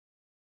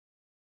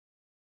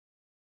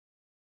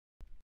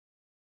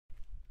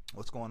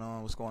What's going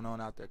on? What's going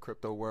on out there,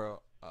 crypto world?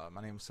 My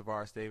name is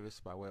Savaris Davis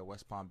by way of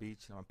West Palm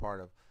Beach, and I'm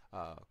part of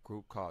a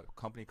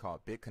company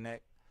called BitConnect.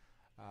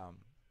 Um,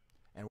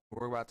 and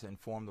we're about to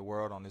inform the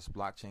world on this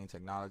blockchain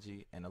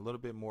technology and a little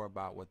bit more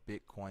about what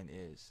Bitcoin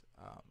is.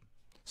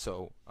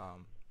 So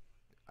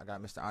I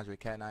got Mr. Andre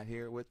Catnight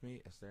here with me.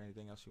 Is there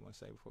anything else you want to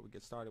say before we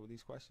get started with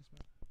these questions,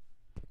 man?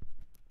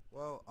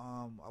 Well,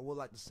 I would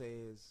like to say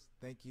is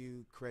thank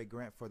you, Craig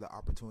Grant, for the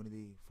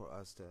opportunity for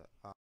us to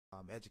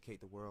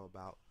educate the world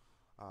about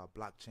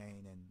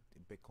blockchain and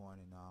Bitcoin.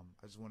 And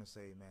I just want to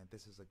say, man,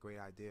 this is a great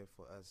idea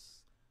for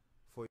us.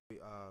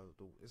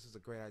 This is a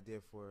great idea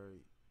for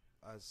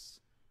us,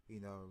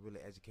 really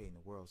educating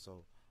the world.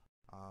 So,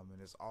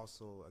 and it's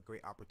also a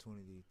great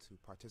opportunity to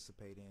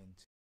participate in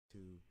to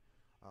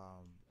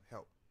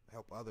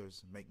help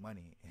others make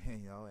money,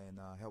 and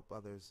help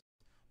others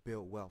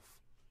build wealth.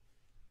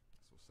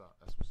 That's what's up.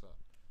 That's what's up.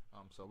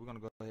 So we're gonna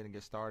go ahead and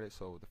get started.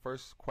 So the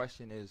first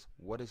question is,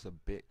 what is a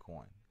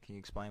Bitcoin? Can you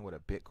explain what a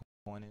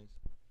Bitcoin is?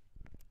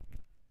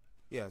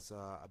 Yes,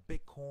 a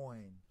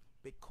Bitcoin.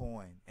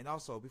 And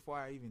also, before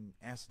I even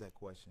answer that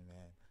question,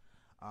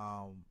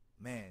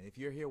 man, if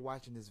you're here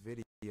watching this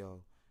video,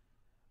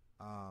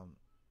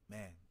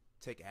 man,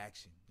 take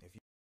action. If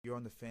you're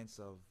on the fence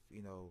of,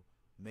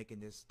 making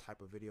this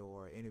type of video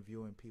or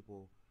interviewing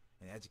people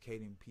and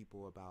educating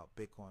people about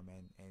Bitcoin,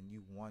 man, and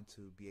you want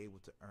to be able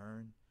to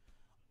earn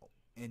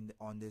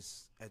on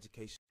this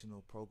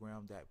educational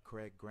program that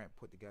Craig Grant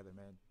put together,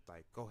 man,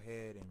 like go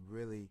ahead and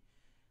really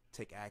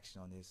take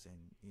action on this, and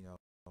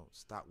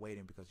stop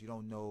waiting, because you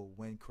don't know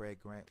when Craig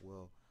Grant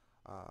will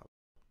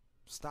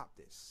stop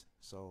this.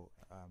 So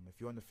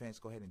if you're on the fence,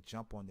 go ahead and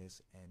jump on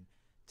this and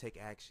take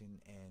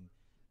action and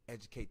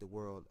educate the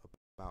world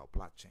about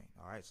blockchain.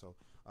 All right. So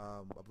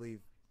I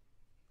believe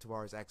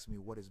Tavares asked me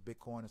what is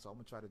Bitcoin, and so I'm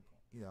gonna try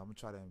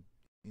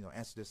to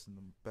answer this in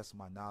the best of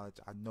my knowledge.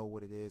 I know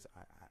what it is.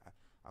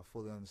 I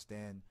fully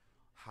understand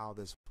how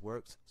this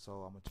works,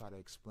 so I'm gonna try to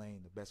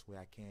explain the best way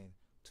I can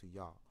to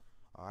y'all.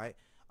 All right.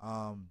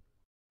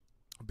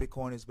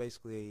 Bitcoin is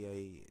basically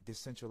a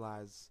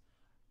decentralized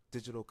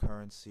digital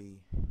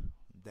currency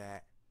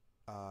that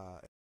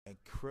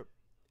encrypt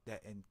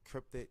that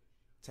encrypted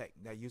tech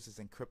that uses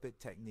encrypted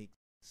techniques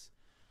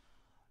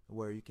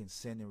where you can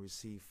send and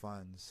receive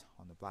funds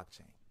on the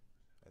blockchain.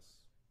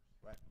 That's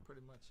Right.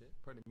 Pretty much it.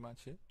 Pretty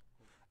much it.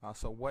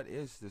 So what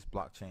is this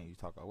blockchain you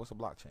talk about? What's a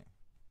blockchain?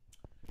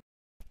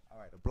 all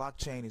right. A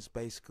blockchain is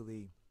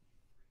basically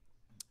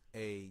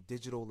a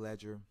digital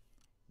ledger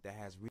that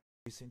has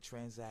recent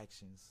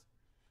transactions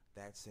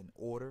that's in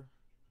order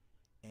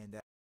and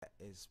that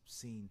is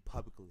seen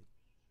publicly.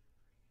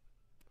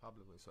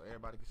 Publicly, so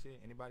everybody can see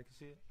it. Anybody can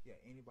see it. Yeah,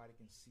 anybody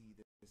can see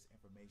this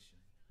information.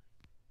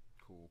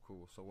 Cool,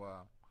 cool. So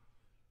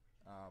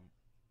um,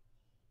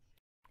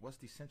 what's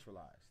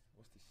decentralized?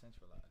 What's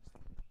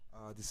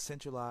decentralized?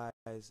 Decentralized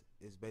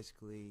is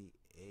basically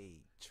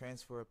a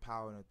transfer of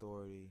power and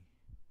authority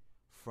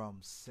from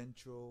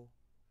central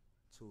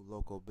to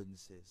local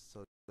businesses.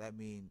 So that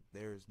means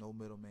there is no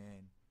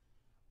middleman,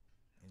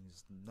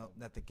 and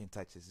nothing can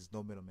touch this. There's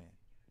no middleman.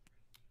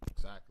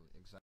 Exactly,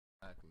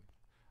 exactly.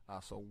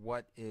 So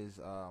what's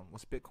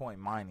Bitcoin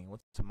mining?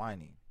 What's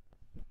mining?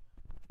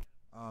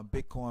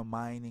 Bitcoin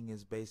mining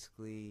is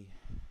basically,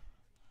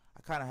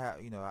 I kind of have,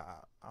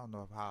 I don't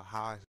know how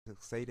I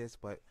should say this,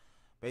 but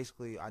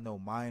basically I know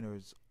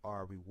miners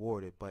are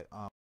rewarded, but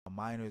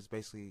miners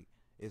basically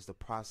is the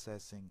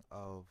processing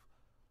of,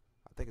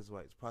 I think it's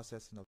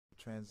processing of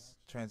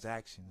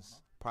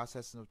transactions,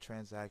 processing of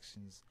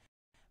transactions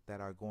that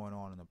are going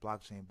on in the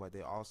blockchain, but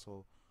they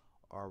also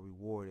are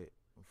rewarded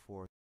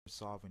for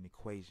solving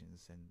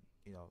equations, and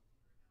I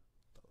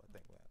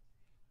think that.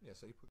 Yeah.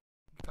 So you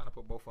kind of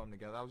put both of them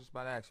together. I was just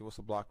about to ask you, what's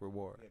a block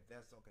reward? Yeah,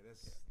 that's okay. Yeah,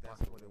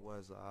 That's what it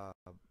was.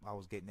 I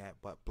was getting at,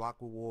 but block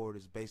reward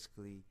is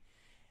basically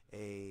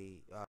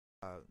a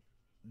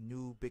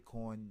new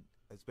Bitcoin.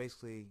 It's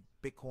basically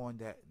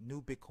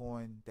new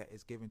Bitcoin that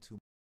is given to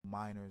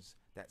miners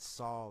that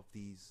solve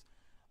these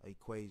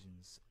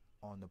equations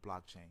on the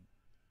blockchain.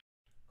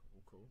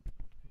 Cool, cool.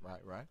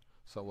 Right, right.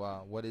 So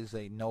what is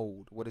a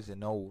node? What is a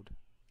node?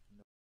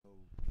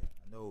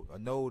 Yeah, a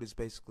node is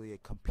basically a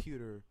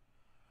computer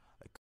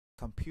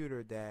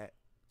that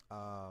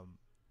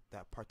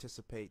that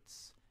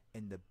participates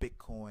in the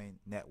Bitcoin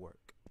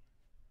network.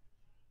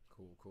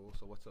 Cool, cool.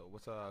 So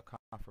what's a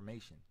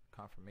confirmation?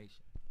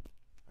 Confirmation.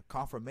 A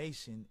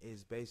confirmation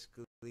is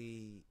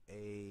basically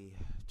a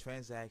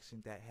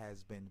transaction that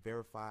has been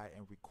verified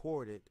and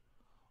recorded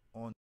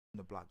on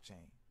the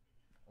blockchain.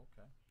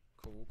 Okay.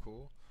 Cool,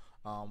 cool.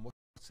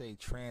 What's a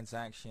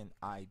transaction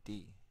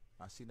ID?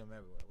 I see them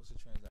everywhere. What's a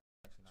transaction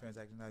ID?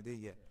 Transaction ID,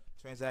 yeah. Yeah.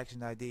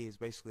 Transaction ID is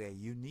basically a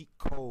unique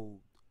code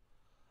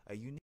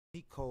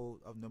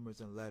of numbers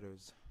and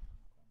letters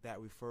that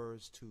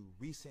refers to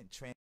recent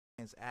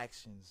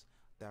transactions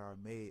that are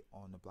made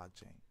on the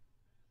blockchain.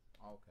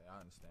 Okay, I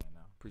understand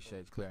now. Appreciate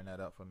you clearing that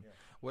up for me.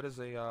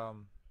 Yeah.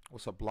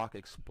 What's a block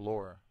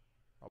explorer?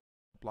 A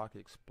block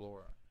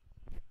explorer.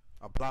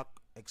 A block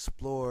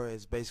Explorer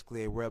is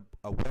basically a web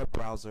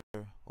browser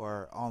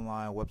or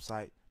online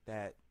website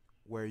that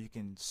where you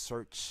can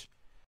search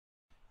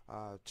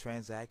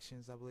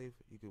transactions. I believe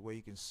where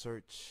you can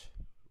search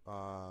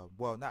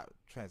well, not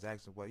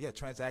transactions, but yeah,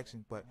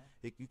 transactions, but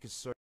you can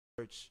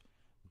search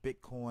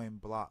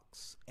Bitcoin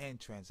blocks and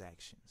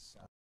transactions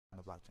on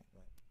the blockchain.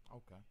 Right.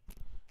 Okay.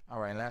 All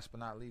right. And last but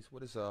not least,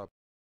 what is a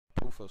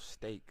proof of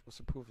stake? What's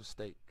a proof of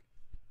stake?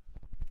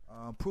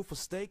 Proof of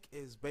stake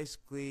is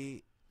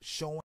basically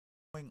showing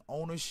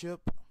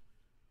ownership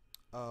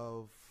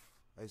of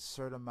a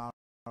certain amount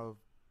of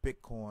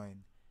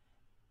Bitcoin,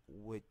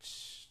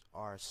 which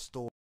are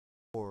stored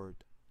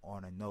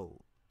on a node.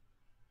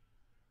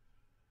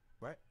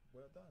 Right?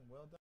 Well done.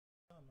 Well done,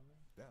 my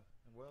man. Yeah.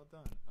 Well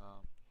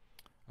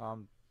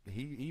done.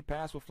 He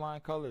passed with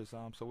flying colors.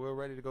 So we're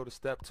ready to go to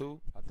step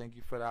 2. I thank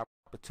you for the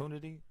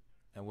opportunity,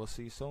 and we'll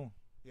see you soon.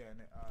 Yeah,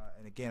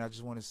 and again, I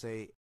just want to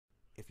say,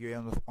 if you're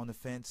on the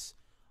fence,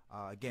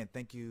 again,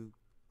 thank you,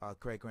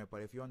 Craig Grant.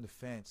 But if you're on the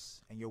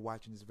fence and you're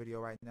watching this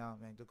video right now,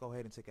 man, just go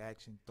ahead and take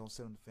action. Don't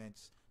sit on the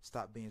fence.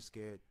 Stop being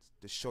scared.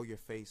 To show your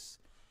face.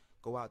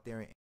 Go out there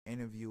and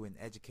interview and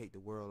educate the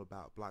world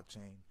about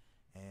blockchain,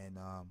 and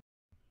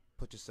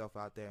put yourself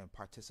out there and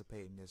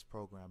participate in this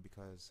program,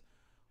 because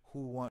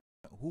who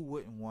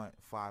wouldn't want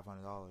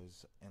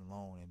 $500 in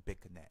loan in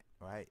BitConnect,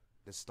 right?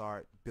 To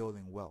start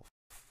building wealth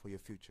for your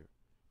future.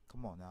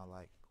 Come on now,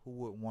 like, who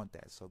wouldn't want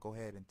that? So go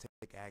ahead and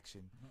take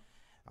action.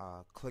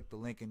 Click the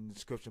link in the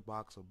description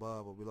box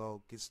above or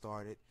below. Get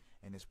started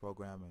in this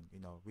program,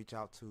 and reach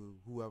out to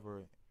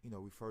whoever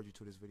referred you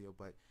to this video.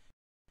 But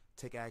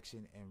take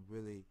action and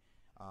really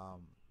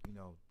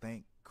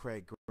thank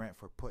Craig Grant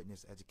for putting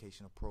this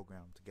educational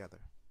program together.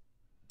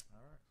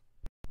 All right.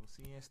 We'll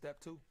see you in step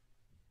 2.